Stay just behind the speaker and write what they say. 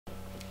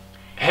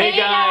Hey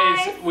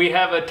guys, we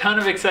have a ton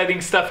of exciting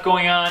stuff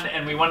going on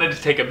and we wanted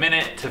to take a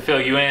minute to fill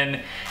you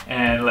in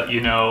and let you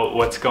know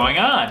what's going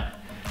on.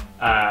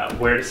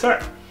 Where to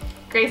start?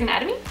 Grey's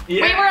Anatomy?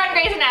 Yeah. We were on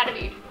Grey's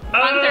Anatomy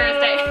on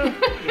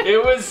Thursday.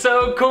 It was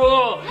so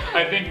cool.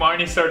 I think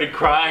Marnie started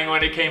crying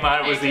when it came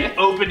out. It was the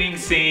opening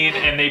scene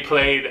and they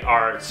played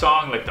our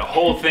song, like the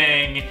whole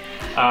thing.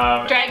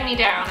 Drag Me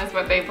Down is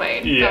what they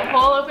played. Yeah. The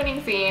whole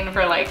opening scene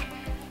for like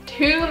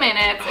 2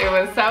 minutes. It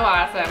was so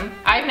awesome.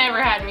 I've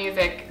never had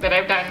music that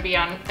I've done be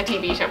on a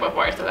TV show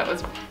before, so that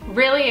was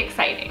really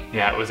exciting.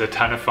 Yeah, it was a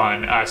ton of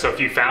fun. So if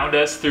you found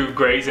us through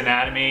Grey's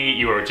Anatomy,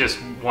 you were just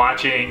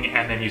watching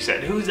and then you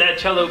said, who's that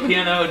cello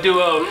piano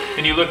duo?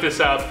 And you looked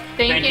us up.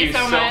 Thank you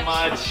so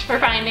much for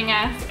finding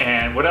us.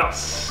 And what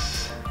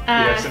else? We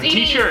have some CDs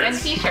t-shirts. and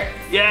t-shirts.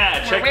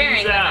 Yeah, check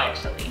these out.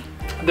 Actually.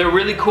 They're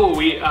really cool.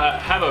 We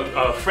have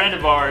a friend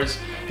of ours.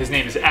 His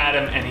name is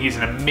Adam and he's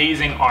an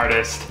amazing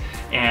artist.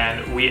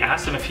 And we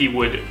asked him if he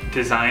would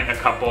design a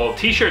couple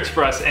t-shirts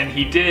for us, and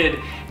he did,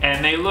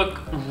 and they look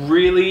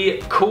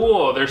really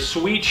cool. They're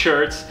sweet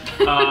shirts.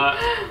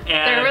 And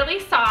they're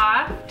really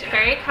soft,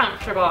 very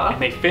comfortable.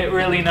 And they fit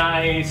really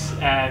nice,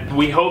 and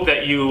we hope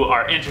that you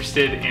are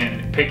interested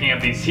in picking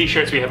up these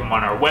t-shirts. We have them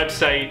on our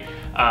website,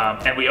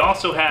 and we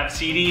also have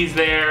CDs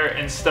there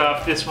and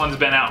stuff. This one's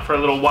been out for a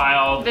little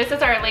while. This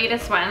is our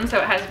latest one, so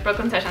it has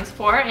Brooklyn Sessions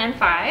 4 and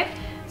 5.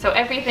 So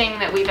everything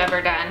that we've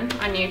ever done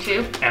on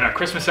YouTube. And our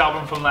Christmas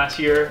album from last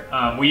year.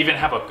 We even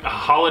have a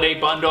holiday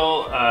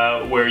bundle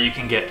where you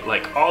can get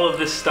like all of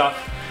this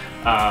stuff.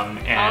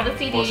 And all the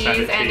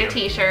CDs and a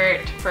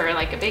t-shirt for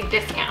like a big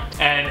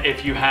discount. And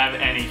if you have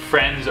any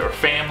friends or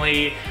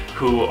family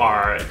who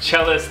are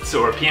cellists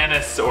or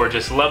pianists or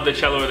just love the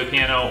cello or the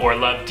piano or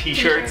love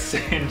t-shirts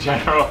in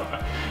general,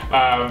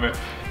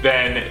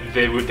 then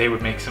they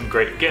would make some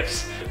great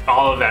gifts.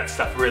 All of that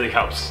stuff really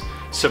helps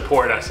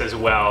support us as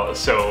well.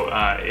 So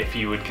if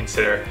you would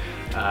consider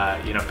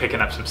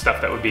picking up some stuff,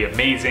 that would be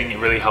amazing. It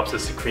really helps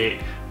us to create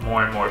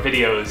more and more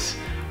videos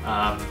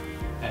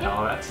and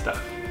all that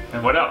stuff.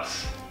 And what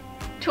else?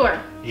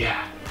 Tour.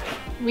 Yeah.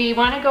 We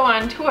want to go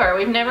on tour.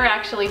 We've never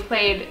actually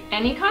played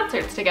any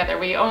concerts together.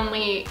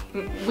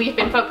 We've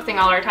been focusing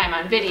all our time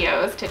on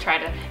videos to try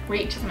to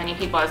reach as many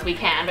people as we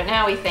can, but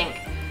now we think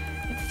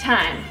it's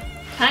time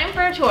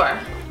for a tour,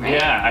 right?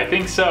 Yeah, I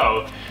think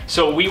so.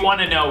 So we want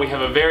to know, we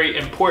have a very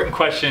important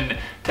question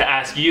to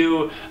ask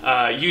you.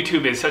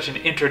 YouTube is such an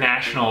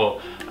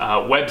international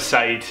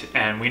website,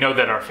 and we know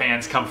that our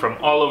fans come from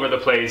all over the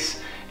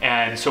place.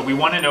 And so we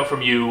want to know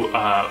from you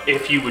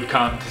if you would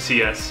come to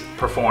see us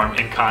perform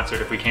in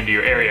concert if we came to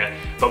your area.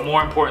 But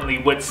more importantly,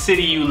 what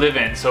city you live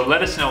in. So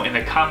let us know in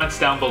the comments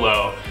down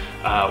below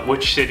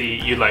which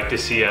city you'd like to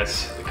see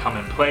us come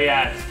and play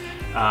at.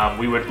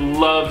 We would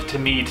love to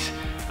meet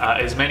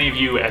as many of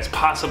you as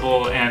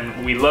possible,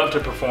 and we love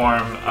to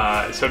perform,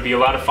 so it'd be a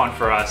lot of fun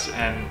for us,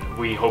 and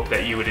we hope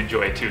that you would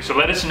enjoy it too. So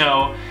let us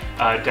know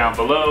down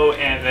below,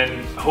 and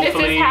then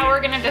hopefully... This is how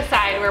we're gonna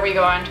decide where we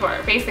go on tour,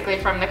 basically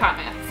from the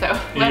comments, so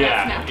let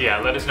us know. Yeah,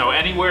 let us know.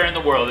 Anywhere in the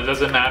world, it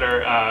doesn't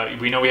matter.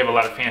 We know we have a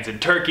lot of fans in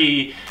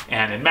Turkey,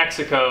 and in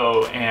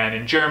Mexico, and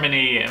in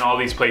Germany, and all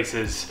these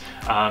places.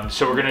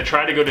 So we're gonna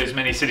try to go to as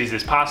many cities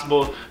as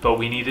possible, but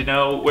we need to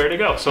know where to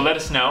go. So let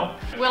us know.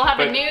 We'll have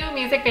a new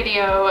music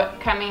video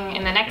coming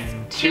in the next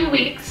 2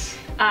 weeks.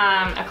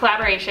 A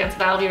collaboration, so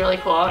that'll be really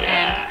cool,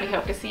 and we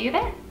hope to see you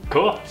there.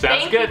 Cool,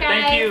 sounds good.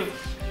 Thank you.